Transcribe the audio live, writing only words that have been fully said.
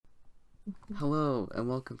Hello, and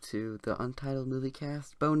welcome to the Untitled Movie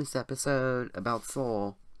Cast bonus episode about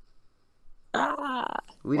Soul. Ah,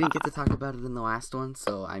 We didn't get wow. to talk about it in the last one,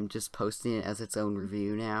 so I'm just posting it as its own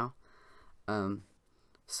review now. Um,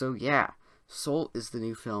 so yeah, Soul is the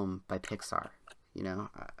new film by Pixar.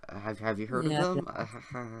 Have you heard of Yeah, them?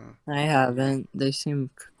 I haven't. They seem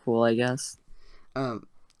cool, I guess. um,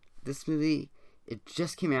 this movie, it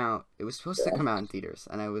just came out. It was supposed to come out in theaters,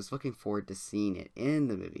 and I was looking forward to seeing it in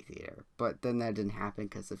the movie theater, but then that didn't happen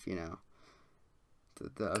because of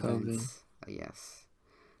the COVID. events. I guess.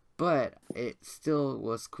 But it still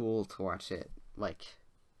was cool to watch it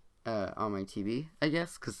on my TV, I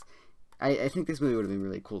guess, because I think this movie would have been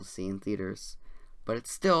really cool to see in theaters, but it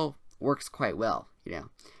still works quite well.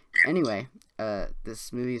 Anyway,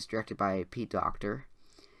 this movie is directed by Pete Docter,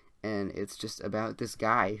 and it's just about this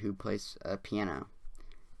guy who plays a piano.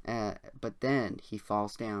 But then he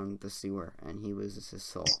falls down the sewer and he loses his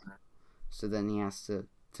soul. So then he has to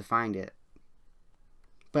find it.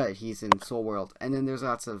 But he's in Soul World, and then there's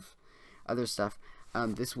lots of other stuff.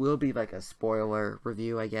 This will be like a spoiler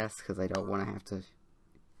review, I guess, because I don't want to have to,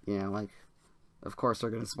 of course we're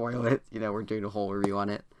gonna spoil it. We're doing a whole review on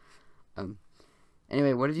it. Um,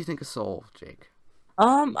 anyway, what did you think of Soul, Jake?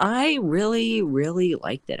 I really, really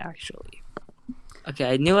liked it actually.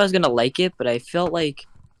 Okay, I knew I was gonna like it, but I felt like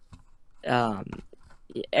um,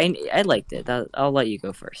 I liked it. I'll let you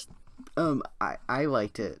go first. I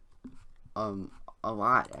liked it a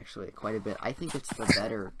lot, actually, quite a bit. I think it's the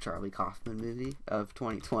better Charlie Kaufman movie of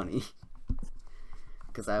 2020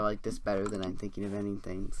 because I like this better than I'm Thinking of Ending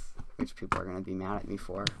Things, which people are gonna be mad at me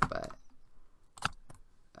for, but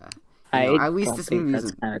uh, I at least don't this think movie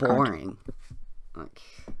that's isn't kind of controversial, boring. Like,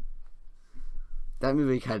 that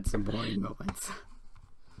movie had some boring moments.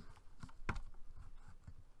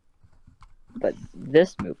 but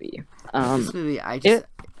this movie, This movie, I just. it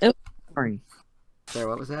it was boring. Sorry,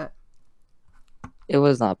 what was that? It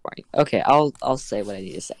was not boring. Okay, I'll say what I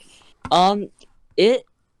need to say. Um, it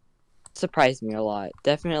surprised me a lot.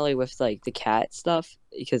 Definitely with like the cat stuff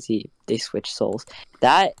because they switched souls.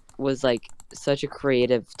 That was like such a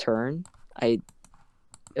creative turn.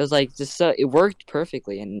 It was like just so it worked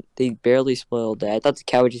perfectly and they barely spoiled it. I thought the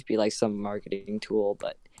cat would just be like some marketing tool,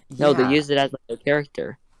 but no, they Yeah. used it as like a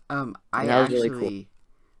character, I and that was really cool. actually.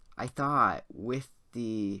 I thought with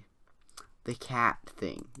the cat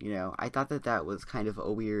thing, I thought that was kind of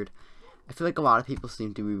a weird. I feel like a lot of people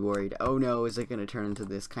seem to be worried. Oh no, is it going to turn into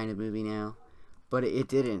this kind of movie now? But it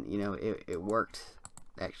didn't. It worked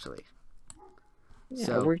actually.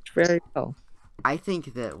 Yeah, it So worked very well. I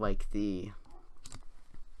think that like the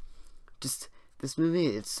just this movie,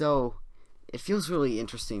 it feels really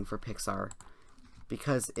interesting for Pixar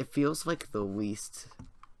because it feels like the least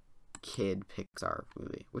kid Pixar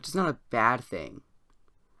movie, which is not a bad thing.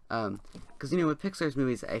 Because with Pixar's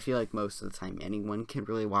movies, I feel like most of the time anyone can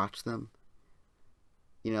really watch them.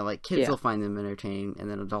 Like kids Yeah, will find them entertaining, and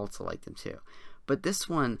then adults will like them too. But this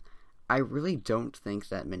one, I really don't think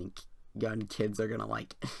that many young kids are gonna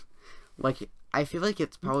like. Like, I feel like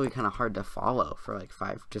it's probably kind of hard to follow for like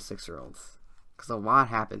 5 to 6 year olds because a lot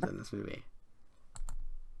happens in this movie.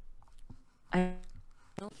 I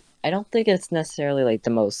I don't think it's necessarily like the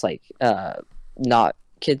most like not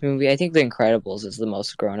kid movie. I think The Incredibles is the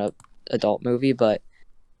most grown up adult movie, but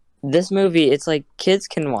this movie it's like kids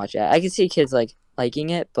can watch it. I can see kids like liking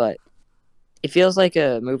it, but it feels like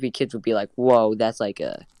a movie kids would be like, "Whoa, that's like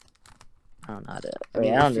a I don't know how to. I I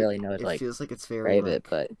mean, don't really know how to it like feels like it's very describe it, like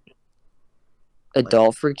but like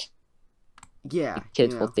adult for yeah,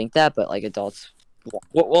 kids will think that, but like adults,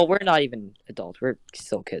 well, we're not even adults. We're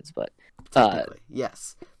still kids, but uh, technically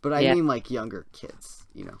yes, but I yeah, mean like younger kids.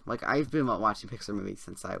 Like I've been watching Pixar movies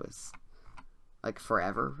since I was like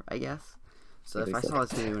forever, I guess. So if I saw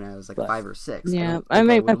this movie when I was like but 5 or 6, I yeah, don't I think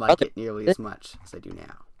I mean, would like it nearly as much as I do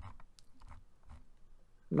now.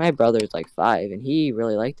 my brother's like 5, and he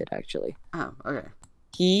really liked it actually. Oh, okay.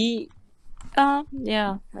 He,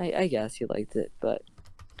 yeah, I guess he liked it, but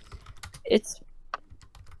it's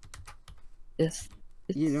it's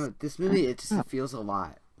it's This I movie, it just don't it feels a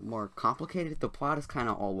lot more complicated. The plot is kind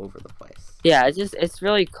of all over the place. yeah, it's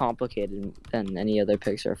really complicated than any other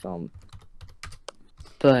Pixar film,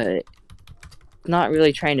 but not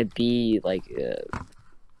really trying to be like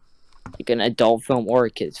an adult film or a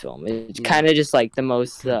kids film. It's You know, kind of just like the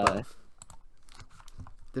most kind of both.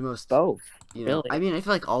 The most, both I really. mean, I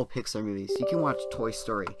feel like all Pixar movies, you can watch Toy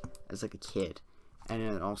Story as like a kid, and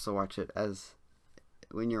then also watch it as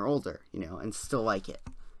when you're older, and still like it.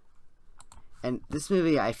 And this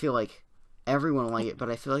movie, I feel like everyone will like it, but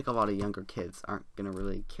I feel like a lot of younger kids aren't gonna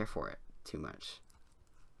really care for it too much.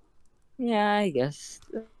 Yeah, I guess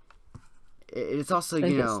it's also, I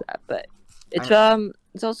you guess know, that, but I,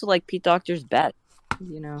 it's also like Pete Docter's bet.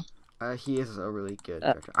 You know. he is a really good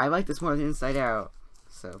Uh, director. I like this more than Inside Out,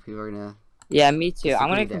 so people are gonna yeah, me too. I'm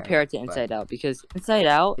disagree gonna there, compare it to but Inside Out because Inside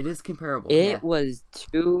Out, it is comparable. Yeah. it was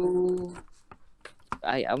too.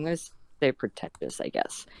 I'm gonna say pretentious, I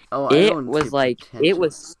guess. Oh, I It don't say was like it pretentious,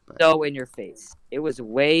 was but so in your face. It was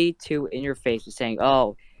way too in your face with saying,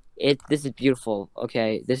 "Oh, this is beautiful.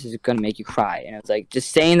 Okay, this is gonna make you cry," and it's like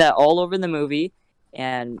just saying that all over the movie,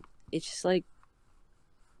 and it's just like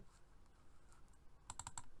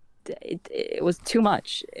it was too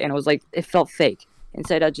much, and it was like it felt fake.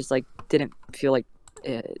 Inside Out just like didn't feel like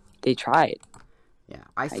they tried, yeah,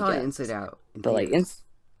 I I saw guess. Inside Out in But like theaters,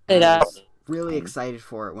 and Inside I Out, was really excited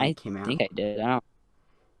for it when it I came think out. I did. I don't.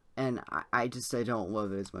 And I don't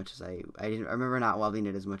love it as much as I didn't. I remember not loving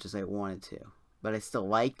it as much as I wanted to, but I still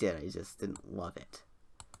liked it. I just didn't love it.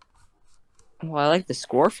 Well, I like the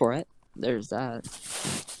score for it. There's that.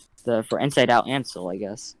 The for Inside Out and Soul, I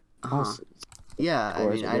guess. Uh huh. Also, Yeah, I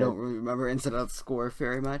scores mean, are I good. don't remember Inside Out's score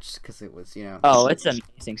very much because it was, you know, Oh, it's an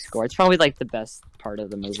amazing score. It's probably like the best part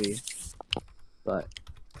of the movie. But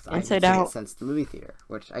because I haven't Inside seen it Out, since the movie theater,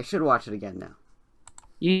 which I should watch it again now.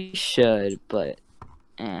 you should, but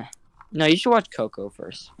no, you should watch Coco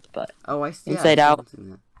first. But Oh, yeah, I Inside still Out, haven't seen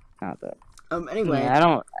that. not that. Anyway, Yeah, I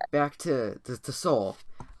don't. back to Soul.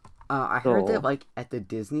 I heard that Soul. like at the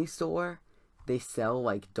Disney store, they sell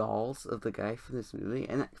like dolls of the guy from this movie,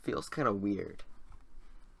 and that feels kind of weird.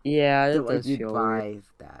 Yeah, That it like does you'd feel weird.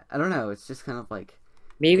 buy that. I don't know. It's just kind of like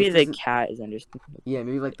Maybe this the doesn't. cat is understandable. Yeah,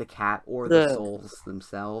 maybe like the cat or the The souls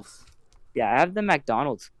themselves. Yeah, I have the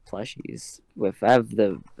McDonald's plushies with I have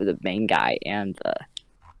the main guy and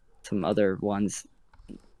some other ones.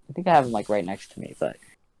 I think I have them like right next to me, but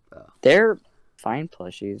Oh. they're fine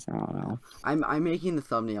plushies. I don't know. I'm making the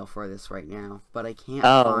thumbnail for this right now, but I can't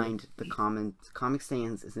Oh, find the Comic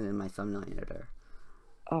Sans isn't in my thumbnail editor.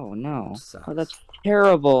 oh no. Which Oh, sucks. that's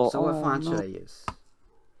terrible. So what Oh font should no. I use?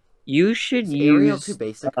 You should Is Arial too use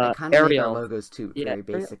basic? I kind of make our Arial. logos too Yeah. very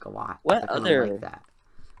basic a lot. What I kind of like other that.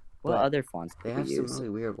 what But other fonts they do we have some use? really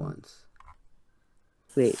weird ones.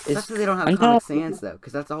 Wait, Sucks that they don't have Until Comic Sans though,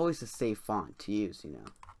 because that's always a safe font to use, you know.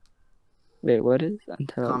 wait, what is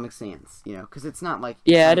Until? Comic Sans, you know, because it's not like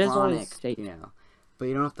it's Yeah, it is always ironic, safe. you know, but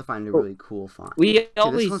you don't have to find a Oh, really cool font. We Okay, this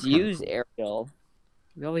always one's kind of use cool. Arial.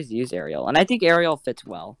 We always use Arial, and I think Arial fits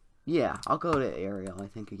well. Yeah, I'll go to Arial, I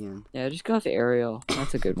think, again. Yeah, just go with Arial.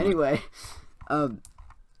 That's a good one. Anyway, what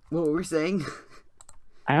were we saying?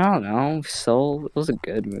 I don't know. Soul it was a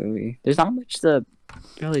good movie. There's not much to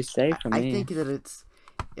really say for I me. think that it's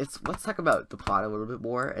let's talk about the plot a little bit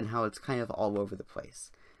more and how it's kind of all over the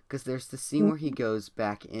place. Because there's the scene where he goes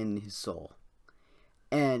back in his soul,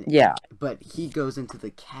 and Yeah. but he goes into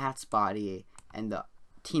the cat's body, and the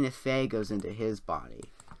Tina Fey goes into his body,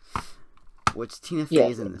 which Tina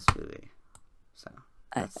Fey's in this movie. So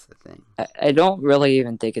that's the thing. I don't really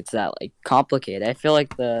even think it's that like complicated. I feel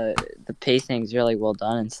like the pacing's really well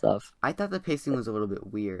done and stuff. I thought the pacing was a little bit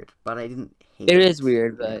weird, but I didn't hate It it. is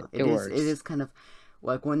weird, You but know, it works. It is kind of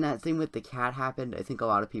like when that thing with the cat happened. I think a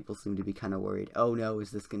lot of people seem to be kind of worried. Oh no, is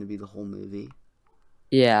this going to be the whole movie?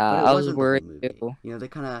 Yeah, But it I was wasn't worried the whole movie. too. You know, they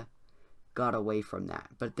kind of got away from that,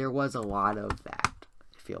 but there was a lot of that.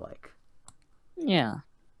 I feel like. Yeah.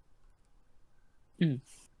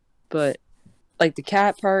 But like the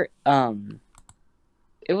cat part,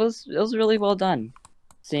 it was really well done.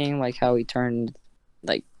 Seeing like how he turned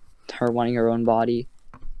like her wanting her own body.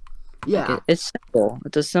 Yeah. Like, it's simple.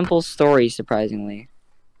 It's a simple story, surprisingly,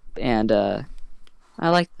 and I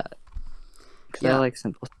like that because I like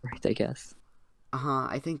simple stories, I guess.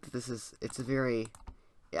 I think that it's a very.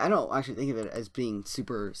 I don't actually think of it as being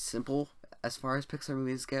super simple as far as Pixar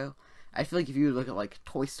movies go. I feel like if you look at like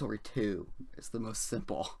Toy Story 2, it's the most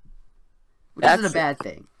simple, which isn't a bad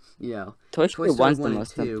thing, you know. Toy Story 1's the and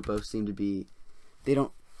most 2 simple. both seem to be. They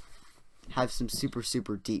don't have some super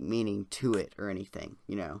deep meaning to it or anything,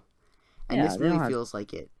 you know. And Yeah, this they don't movie have- feels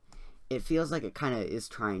like it. It feels like it kind of is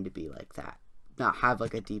trying to be like that, not have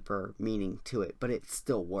like a deeper meaning to it, but it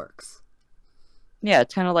still works. Yeah,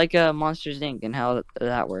 it's kind of like Monsters Inc. and how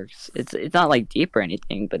that works. It's not like deep or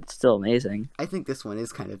anything, but it's still amazing. I think this one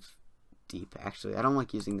is kind of deep, actually. I don't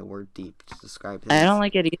like using the word deep to describe things. I don't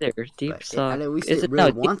like it either. Deep but sucks. at least Is it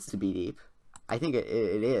really no, wants to be deep. I think it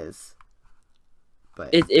is. But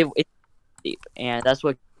it's deep, and that's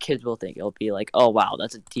what kids will think. It'll be like, oh wow,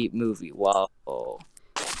 that's a deep movie. Whoa.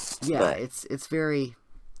 yeah, but- it's very.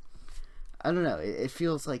 I don't know. It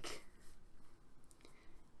feels like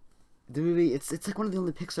the movie. It's like one of the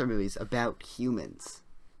only Pixar movies about humans,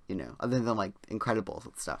 you know, other than like Incredibles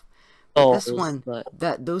and stuff. But this souls, one, but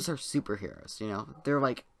those are superheroes. You know, they're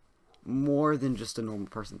like more than just a normal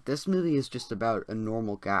person. This movie is just about a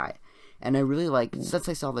normal guy, and I really like. Since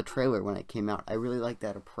I saw the trailer when it came out, I really like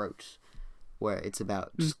that approach, where it's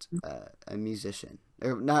about just a musician,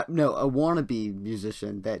 or not, no, a wannabe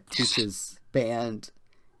musician that teaches band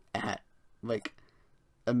at like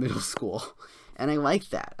a middle school, and I like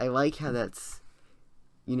that. I like how that's,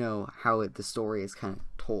 how the story is kind of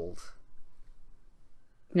told.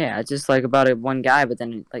 yeah, it's just like about one guy, but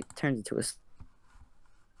then it like turns into a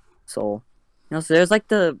soul. So there's like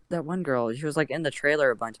that one girl. She was like in the trailer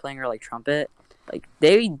a bunch, playing her like trumpet. Like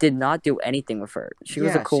they did not do anything with her. She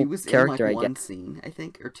was a Yeah, she cool was in like character, I guess. one scene, I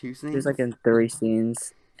think, or two She was scenes. like in 3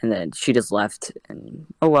 scenes, and then she just left. And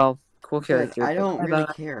oh well, cool But character. I But don't bye really bye.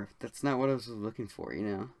 care. That's not what I was looking for,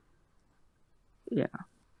 Yeah.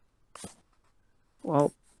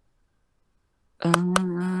 Well,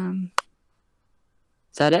 is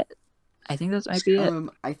that it? I think that might be it.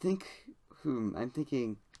 I think I'm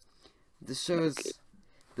thinking the show's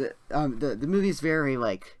the movie's very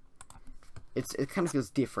like it kind of feels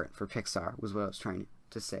different for Pixar was what I was trying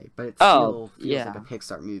to say, but it Oh still feels like a yeah,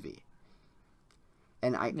 Pixar movie.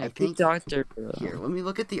 And yeah. I Pete think Doctor. here, let me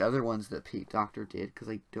look at the other ones that Pete Doctor did because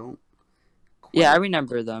I don't Yeah, I quite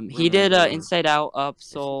remember them. He did remember. Inside Out, Up,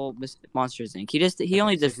 Soul, Monsters Inc. He Okay,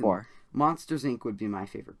 only so did 4. Monsters Inc. would be my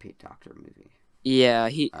favorite Pete Doctor movie. Yeah,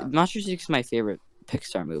 Um, Monsters Inc. is my favorite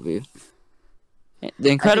Pixar movie. The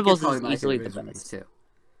I think it's Incredibles probably is my easily favorite the of his movies best. too.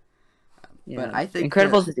 But Yeah, I think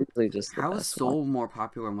that Incredibles is easily just the how is best one. Soul more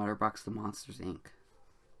popular on Letterboxd than Monsters Inc.?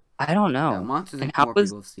 I don't know. Monsters And Inc. how more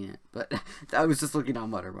was people have seen it, but I was just looking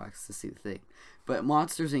on Letterboxd to see the thing. But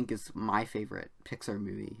Monsters Inc. is my favorite Pixar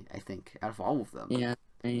movie, I think, out of all of them. yeah,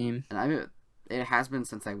 same. And it has been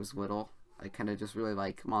since I was little. I kind of just really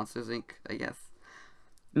like Monsters Inc., I guess.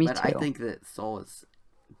 Me But I too. think that Soul is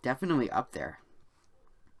definitely up there.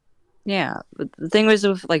 Yeah, but the thing was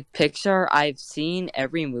with like Pixar, I've seen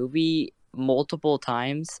every movie multiple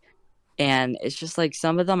times, and it's just like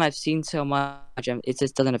some of them I've seen so much, it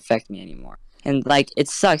just doesn't affect me anymore. And like it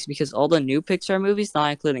sucks because all the new Pixar movies,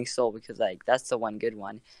 not including Soul, because like that's the one good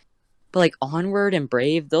one. But like Onward and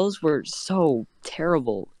Brave, those were so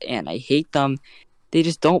terrible, and I hate them. They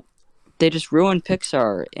just don't. They just ruined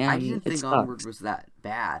Pixar, I and didn't it think Onward sucks. was that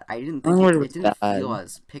bad. I didn't think Onward it was didn't feel bad.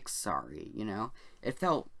 as Pixar-y, It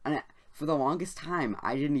felt, and for the longest time,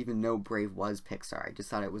 I didn't even know Brave was Pixar. I just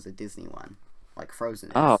thought it was a Disney one, like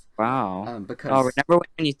Frozen Oh is. wow. Oh, Because remember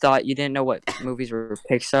when you thought you didn't know what movies were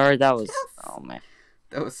Pixar? That was yes, oh man,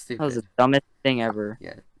 that was that was the stupid. dumbest thing ever.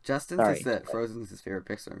 Yeah, Justin says Sorry, that Frozen's his favorite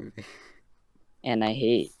Pixar movie. and I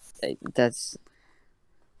hate that's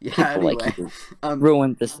Yeah. people like Anyway, you um,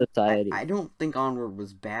 ruined the I society. I don't think Onward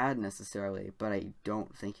was bad necessarily, but I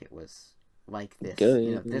don't think it was like this.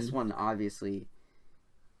 This Good. one obviously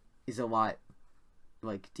is a lot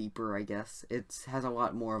like deeper, I guess. It has a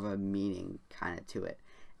lot more of a meaning kind of to it.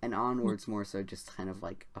 And Onward's more so just kind of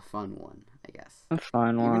like a fun one, I guess. A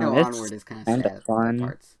fun Even though one. Onward It's is kind of kind of sad at fun.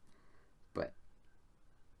 parts. But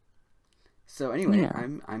so anyway, Yeah.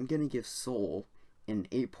 I'm gonna give Soul an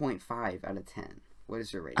 8.5 out of 10. What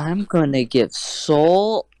is your rating? I'm gonna give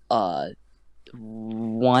Soul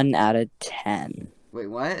 1 out of 10. Wait,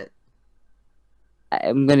 what?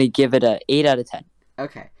 I'm gonna give it a 8 out of 10.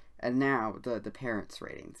 Okay. And now the parents'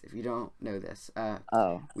 ratings. If you don't know this,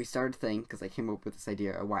 Oh. we started a thing because I came up with this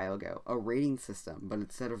idea a while ago. A rating system, but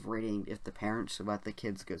instead of rating if the parents should let the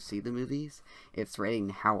kids go see the movies, it's rating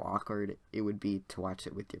how awkward it would be to watch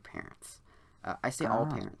it with your parents. I say all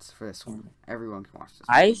parents for this one. Everyone can watch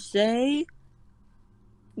this movie. I say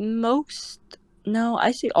most. No,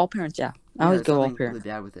 I say all parents. Yeah, I Yeah, would there's go all nothing really parents.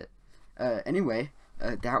 bad with it. Anyway,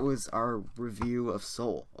 that was our review of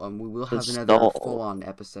Soul. We will have The another Soul. full-on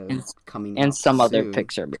episode coming And out some other soon.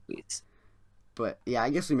 Pixar movies. But yeah, I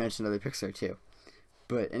guess we mentioned other Pixar too.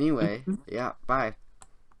 But anyway, yeah, bye.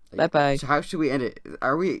 Bye bye. So how should we end it?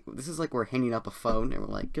 Are we? This is like we're hanging up a phone and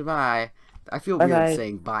we're like goodbye. I feel Bye weird bye.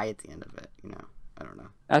 saying bye at the end of it. I don't know.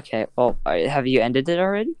 Okay. Well, have you ended it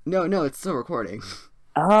already? No, it's still recording.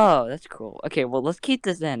 Oh, that's cool. Okay. Well, let's keep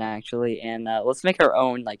this in actually, and let's make our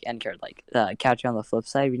own like end card, like Catch You on the Flip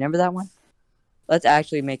Side. Remember that one? Let's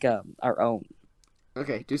actually make our own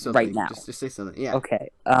Okay, do something. right now. Just say something. Yeah. Okay.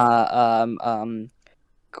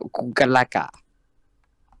 Galaka.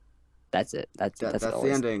 That's it. That's That's the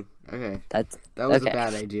always. ending. Okay. That's That was okay. a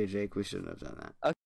bad idea, Jake. We shouldn't have done that. Okay.